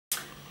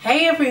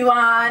Hey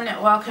everyone,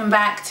 welcome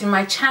back to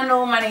my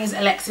channel. My name is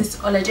Alexis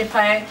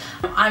Oladipo.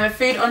 I'm a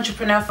food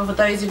entrepreneur. For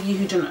those of you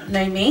who do not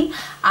know me,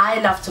 I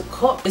love to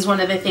cook. It's one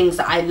of the things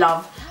that I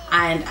love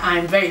and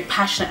I'm very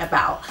passionate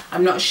about.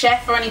 I'm not a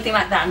chef or anything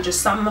like that. I'm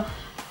just some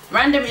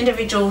random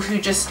individual who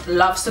just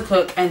loves to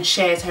cook and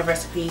shares her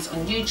recipes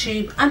on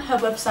YouTube and her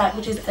website,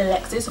 which is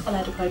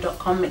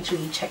alexisoladipo.com. Make sure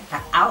you check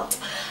that out.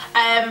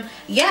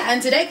 Yeah,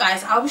 and today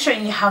guys, I'll be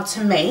showing you how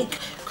to make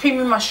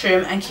creamy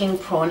mushroom and king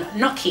prawn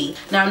gnocchi.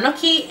 Now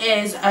gnocchi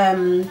is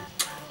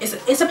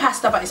it's a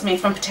pasta, but it's made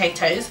from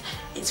potatoes.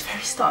 It's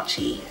very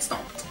starchy. It's not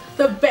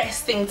the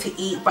best thing to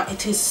eat, but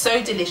it is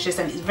so delicious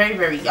and it's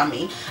very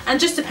yummy, and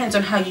just depends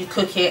on how you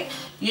cook it.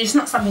 It's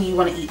not something you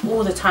want to eat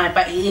all the time,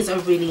 but it is a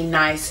really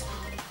nice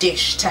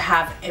dish to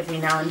have every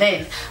now and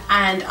then,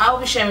 and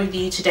I'll be sharing with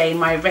you today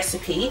my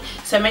recipe.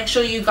 So make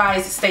sure you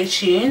guys stay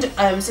tuned.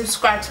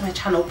 Subscribe to my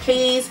channel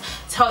please,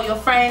 tell your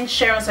friends,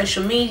 share on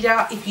social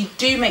media. If you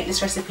do make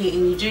this recipe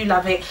and you do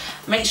love it,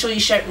 make sure you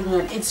share it with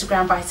me on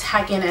Instagram by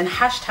tagging and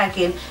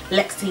hashtagging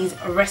Lexi's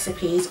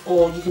recipes,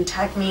 or you can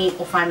tag me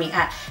or find me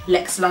at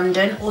Lex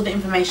London. All the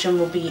information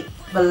will be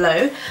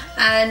below,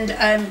 and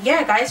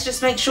yeah guys,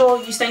 just make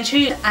sure you stay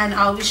tuned and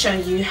I'll be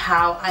showing you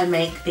how I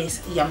make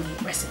this yummy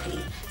recipe.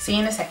 See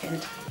you in a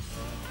second.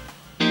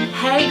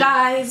 Hey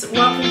guys,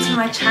 welcome to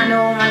my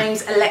channel. My name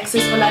is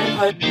Alexis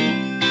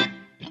Oladipo.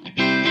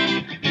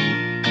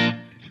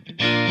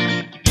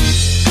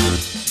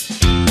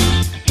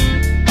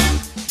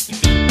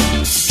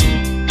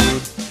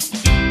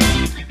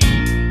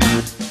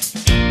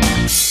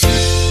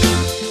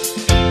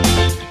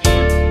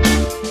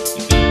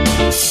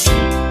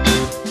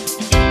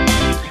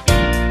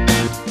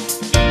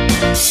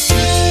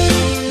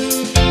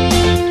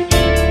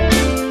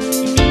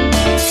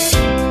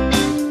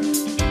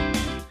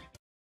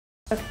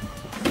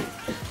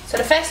 So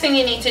the first thing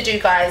you need to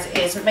do guys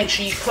is make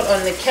sure you put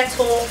on the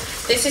kettle.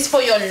 This is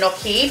for your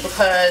gnocchi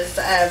because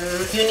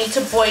you need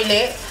to boil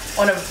it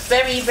on a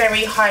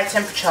very high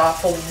temperature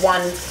for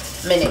 1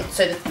 minute.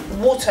 So the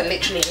water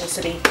literally needs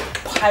to be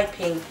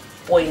piping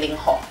boiling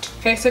hot.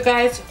 Okay, so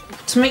guys,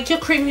 to make your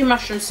creamy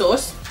mushroom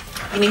sauce,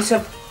 you need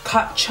to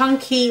cut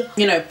chunky,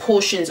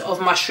 portions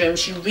of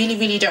mushrooms. You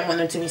really don't want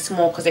them to be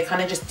small because they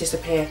kind of just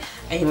disappear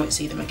and you won't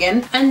see them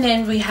again. And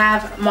then we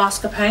have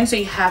mascarpone. So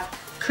you have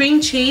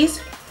cream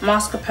cheese,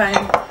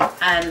 mascarpone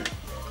and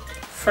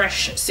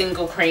fresh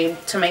single cream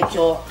to make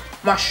your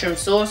mushroom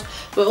sauce.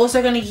 We're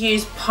also going to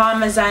use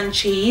Parmesan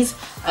cheese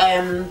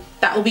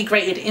that will be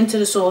grated into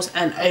the sauce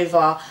and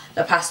over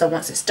the pasta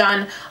once it's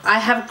done. I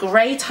have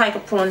grey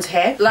tiger prawns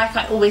here. Like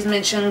I always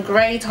mention,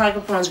 grey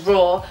tiger prawns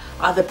raw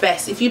are the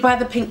best. If you buy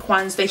the pink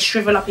ones, they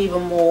shrivel up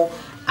even more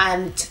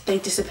and they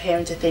disappear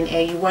into thin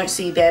air. You won't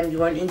see them, you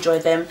won't enjoy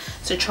them.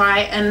 So try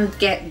and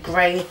get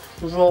grey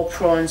raw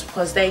prawns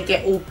because they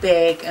get all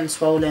big and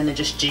swollen and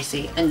just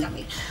juicy and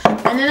yummy.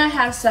 And then I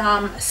have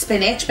some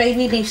spinach,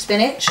 baby leaf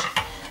spinach,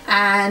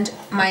 and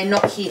my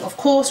gnocchi of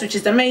course, which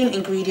is the main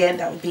ingredient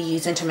that we'll be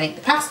using to make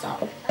the pasta.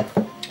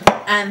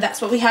 And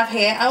that's what we have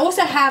here. I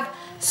also have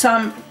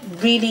some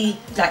really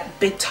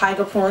big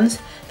tiger prawns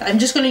that I'm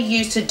just going to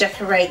use to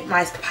decorate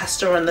my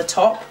pasta on the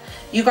top.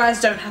 You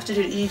guys don't have to do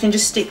it, you can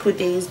just stick with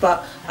these,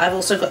 but I've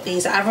also got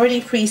these. I've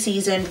already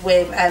pre-seasoned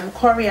with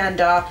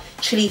coriander,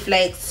 chili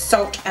flakes,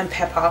 salt and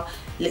pepper.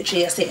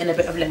 Literally that's it, and a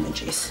bit of lemon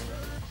juice.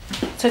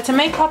 So to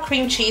make our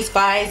cream cheese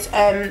guys,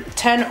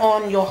 turn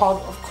on your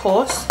hob of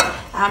course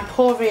and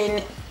pour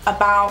in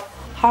about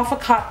half a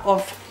cup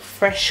of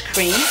fresh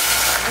cream.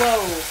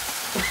 Whoa.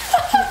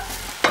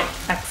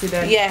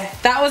 Accident. Yeah,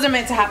 that wasn't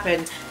meant to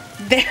happen.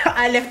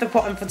 I left the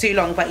pot on for too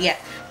long, but yeah.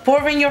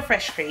 Pour in your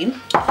fresh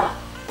cream.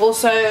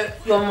 Also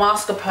your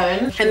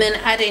mascarpone, and then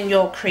add in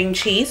your cream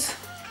cheese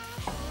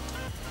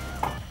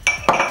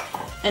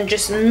and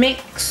just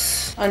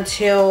mix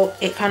until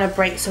it kind of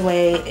breaks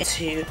away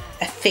into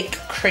a thick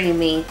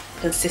creamy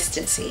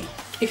consistency.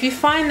 If you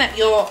find that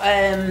your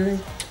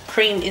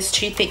cream is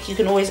too thick, you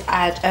can always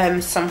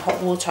add some hot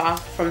water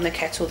from the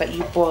kettle that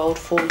you boiled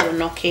for your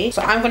gnocchi.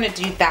 So I'm going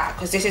to do that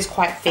because this is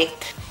quite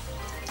thick.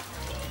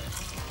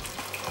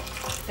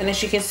 And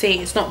as you can see,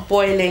 it's not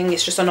boiling,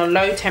 it's just on a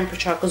low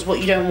temperature because what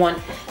you don't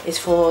want is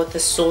for the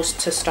sauce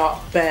to start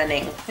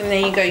burning. And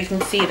there you go, you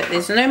can see that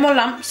there's no more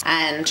lumps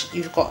and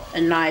you've got a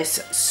nice,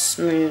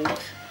 smooth,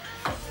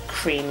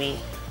 creamy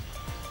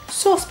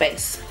sauce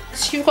base.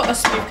 So you've got a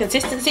smooth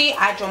consistency,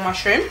 add your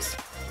mushrooms.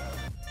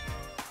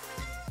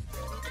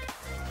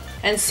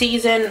 And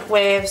season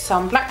with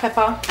some black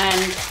pepper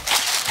and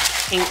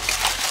pink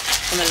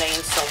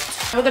Himalayan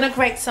salt. We're going to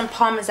grate some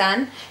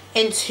Parmesan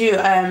into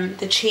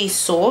the cheese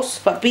sauce,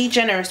 but be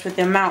generous with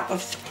the amount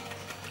of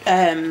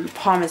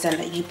Parmesan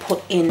that you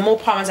put in. The more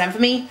Parmesan for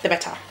me, the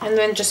better. And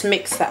then just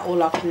mix that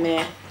all up in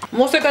there. I'm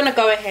also going to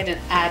go ahead and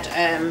add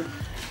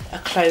a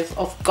clove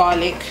of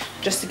garlic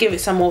just to give it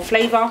some more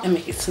flavour and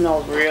make it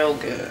smell real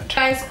good.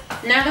 Guys,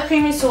 now the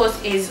creamy sauce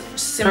is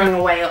simmering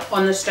away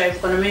on the stove,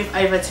 we're going to move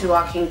over to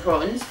our king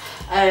prawns.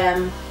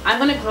 I'm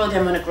going to grill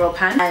them on a grill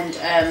pan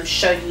and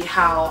show you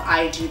how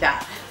I do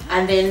that.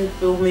 and then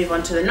we'll move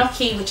on to the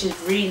gnocchi, which is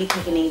really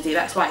quick and easy.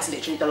 That's why it's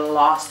literally the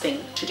last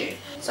thing to do.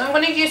 So I'm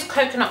going to use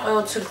coconut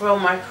oil to grill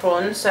my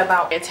prawns, so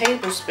about a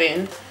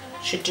tablespoon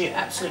should do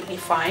absolutely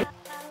fine.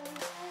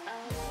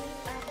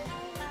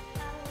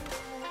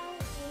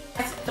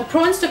 The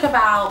prawns took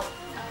about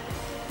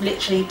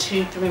literally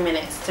 2-3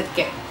 minutes to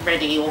get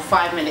ready, or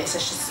 5 minutes,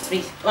 let's just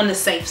be on the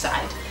safe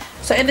side.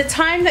 So in the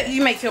time that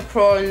you make your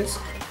prawns,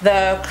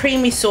 the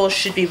creamy sauce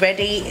should be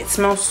ready. It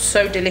smells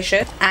so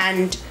delicious,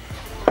 and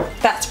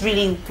that's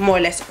really more or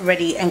less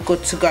ready and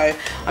good to go.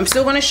 I'm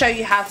still going to show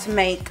you how to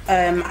make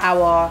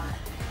our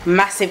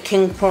massive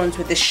king prawns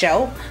with the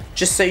shell,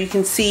 just so you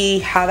can see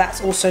how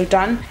that's also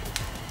done.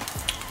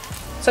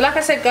 So like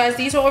I said guys,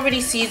 these are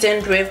already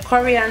seasoned with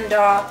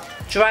coriander,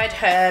 dried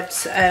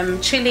herbs,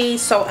 chili,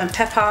 salt and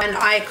pepper, and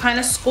I kind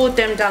of scored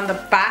them down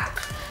the back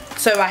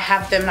so I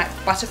have them like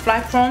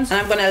butterfly prawns, and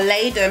I'm going to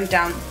lay them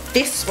down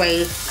this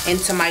way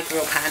into my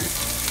grill pan.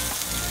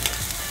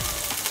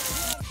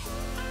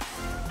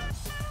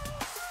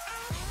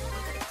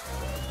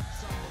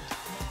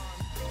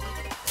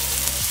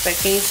 So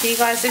can you see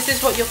guys, this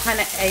is what you're kind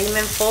of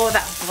aiming for,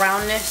 that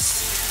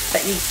brownness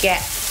that you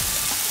get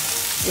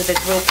with a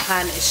grill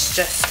pan is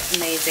just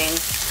amazing.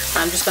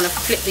 I'm just going to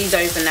flip these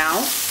over now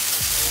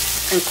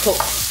and cook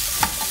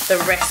the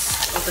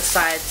rest of the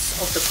sides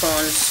of the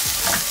prawns.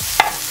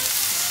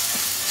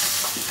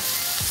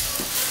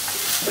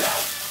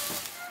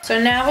 So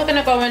now we're going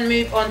to go and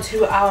move on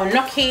to our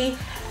gnocchi,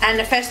 and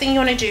the first thing you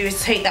want to do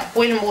is take that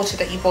boiling water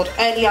that you boiled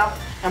earlier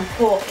and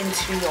pour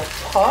into your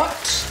pot.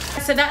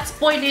 So that's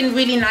boiling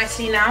really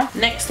nicely now.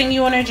 Next thing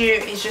you want to do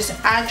is just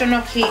add your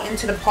gnocchi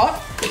into the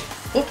pot.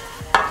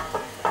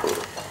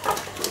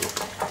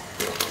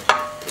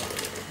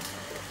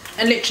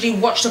 And literally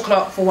watch the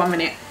clock for 1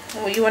 minute.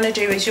 What you want to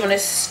do is you want to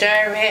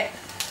stir it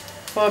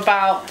for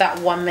about that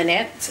 1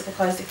 minute,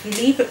 because if you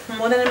leave it for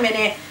more than a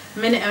minute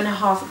and a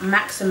half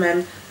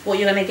maximum, what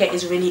you're going to get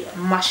is really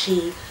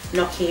mushy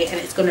gnocchi, and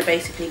it's going to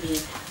basically be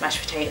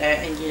mashed potato,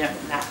 and you don't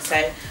want that.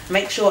 So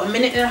make sure 1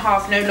 minute and a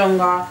half, no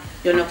longer,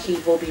 your gnocchi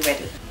will be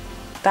ready.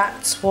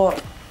 That's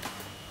what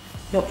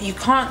you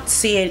can't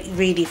see it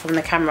really from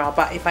the camera,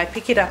 but if I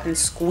pick it up and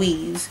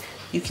squeeze,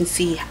 you can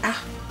see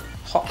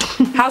hot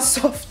how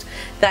soft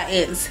that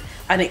is,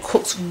 and it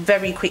cooks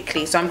very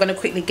quickly. So I'm going to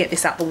quickly get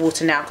this out the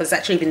water now, because it's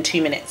actually been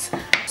 2 minutes.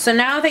 So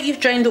now that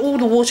you've drained all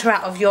the water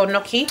out of your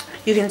gnocchi,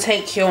 you can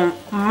take your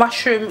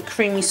mushroom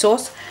creamy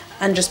sauce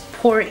and just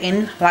pour it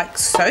in like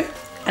so,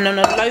 and on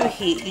a low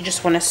heat you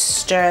just want to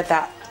stir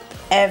that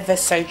ever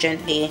so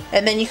gently.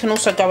 And then you can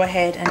also go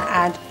ahead and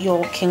add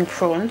your king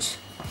prawns,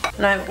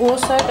 and I'm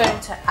also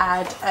going to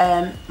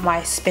add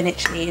my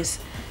spinach leaves.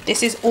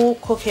 This is all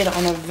cooking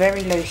on a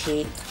very low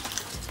heat,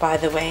 by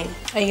the way,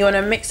 and you want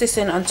to mix this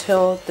in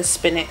until the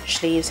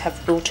spinach leaves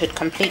have wilted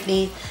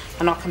completely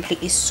and are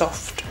completely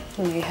soft.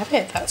 And there you have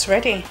it, that's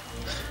ready.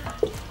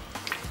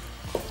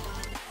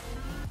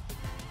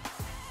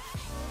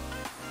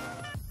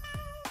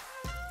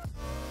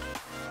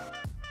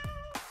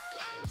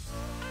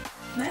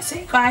 That's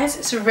it guys,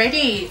 it's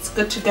ready, it's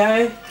good to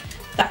go.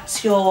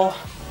 That's your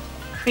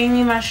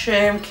creamy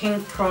mushroom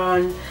king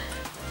prawn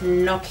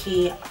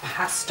gnocchi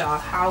pasta.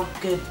 How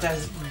good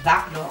does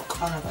that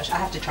look? Oh my gosh, I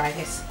have to try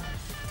this.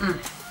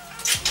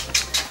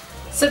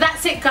 So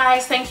that's it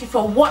guys, thank you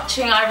for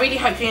watching. I really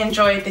hope you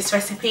enjoyed this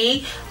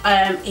recipe.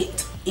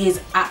 It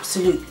is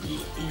absolutely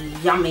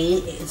yummy,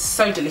 it is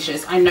so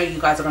delicious. I know you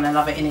guys are going to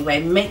love it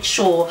anyway. Make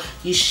sure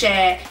you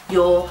share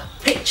your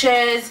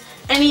pictures,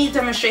 any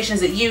demonstrations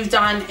that you've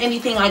done,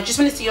 anything. I just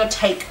want to see your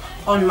take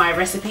on my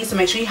recipe, so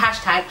make sure you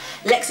hashtag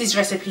Lexi's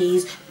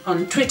Recipes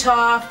on Twitter,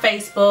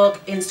 Facebook,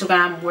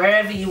 Instagram,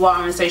 wherever you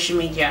are on social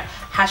media.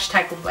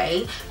 Hashtag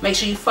away. Make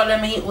sure you follow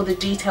me, all the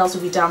details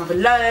will be down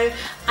below,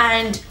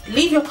 and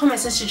leave your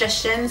comments and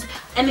suggestions.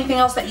 Anything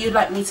else that you'd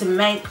like me to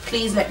make,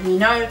 please let me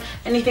know.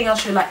 Anything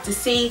else you'd like to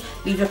see,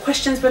 leave your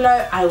questions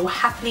below, I will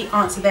happily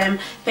answer them.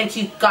 Thank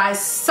you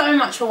guys so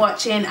much for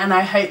watching, and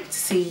I hope to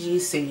see you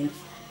soon.